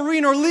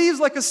submarine or leaves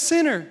like a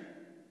sinner.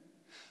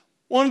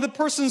 One of the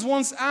persons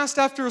once asked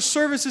after a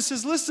service, he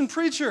says, "Listen,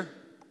 preacher,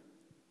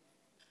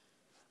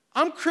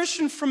 I'm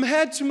Christian from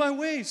head to my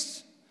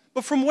waist,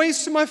 but from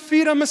waist to my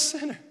feet, I'm a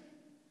sinner."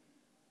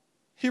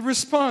 He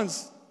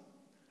responds,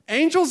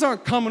 "Angels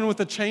aren't coming with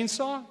a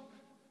chainsaw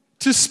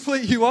to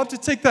split you up, to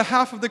take the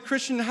half of the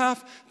Christian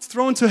half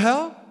thrown to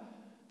hell.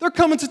 They're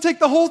coming to take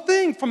the whole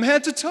thing from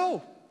head to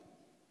toe."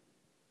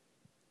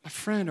 My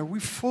friend, are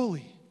we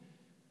fully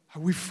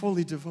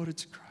devoted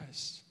to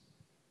Christ?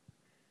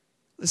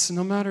 Listen,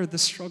 no matter the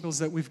struggles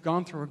that we've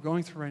gone through or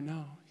going through right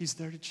now, He's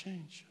there to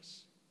change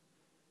us.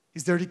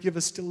 He's there to give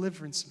us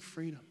deliverance and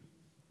freedom.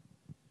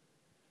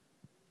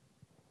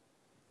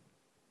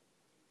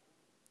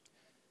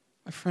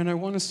 My friend, I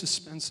want us to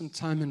spend some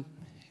time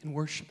in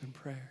worship and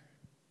prayer.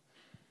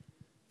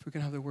 If we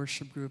can have the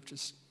worship group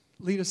just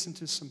lead us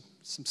into some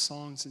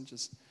songs, and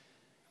just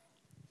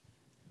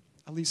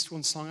at least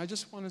one song. I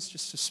just want us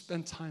just to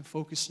spend time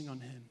focusing on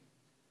Him.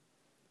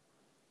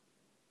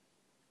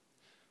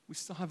 We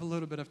still have a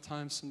little bit of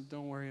time, so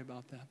don't worry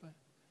about that. But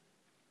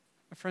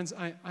my friends,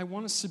 I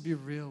want us to be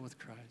real with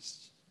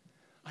Christ.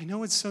 I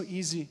know it's so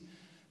easy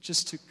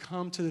just to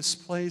come to this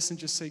place and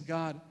just say,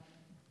 "God,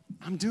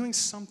 I'm doing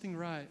something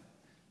right."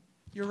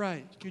 You're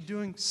right. You're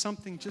doing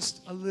something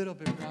just a little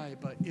bit right,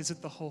 but is it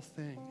the whole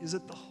thing? Is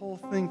it the whole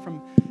thing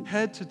from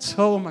head to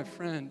toe, my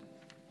friend?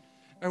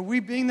 Are we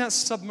being that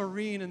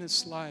submarine in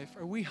this life?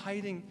 Are we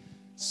hiding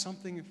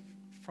something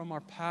from our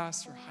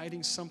past or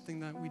hiding something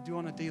that we do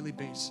on a daily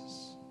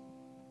basis?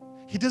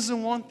 He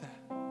doesn't want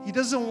that. He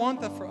doesn't want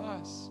that for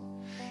us.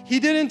 He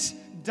didn't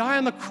die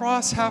on the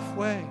cross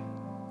halfway.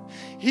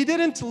 He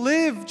didn't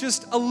live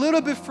just a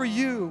little bit for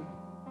you.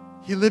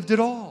 He lived it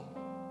all.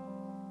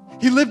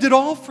 He lived it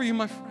all for you,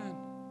 my friend.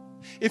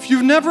 If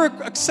you've never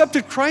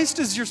accepted Christ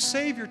as your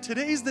Savior,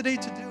 today's the day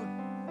to do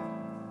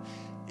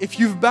it. If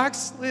you've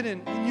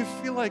backslidden and you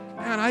feel like,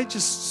 "Man, I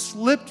just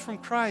slipped from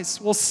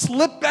Christ," well,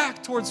 slip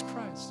back towards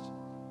Christ.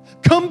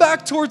 Come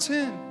back towards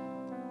Him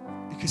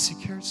because He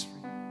cares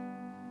for you.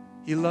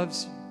 He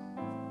loves you.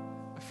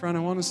 My friend, I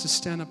want us to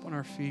stand up on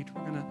our feet.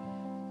 We're going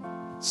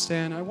to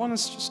stand. I want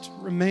us just to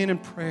remain in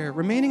prayer,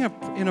 remaining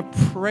in a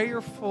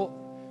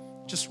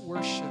prayerful just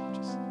worship.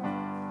 Just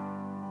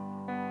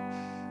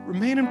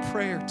remain in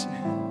prayer to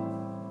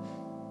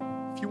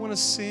Him. If you want to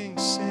sing,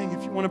 sing.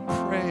 If you want to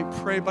pray,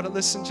 pray. But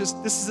listen,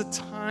 just this is a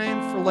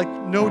time for like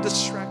no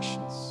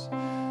distractions.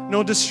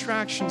 No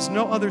distractions,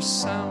 no other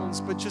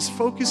sounds, but just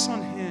focus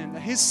on Him.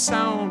 That His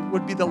sound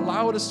would be the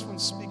loudest one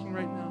speaking.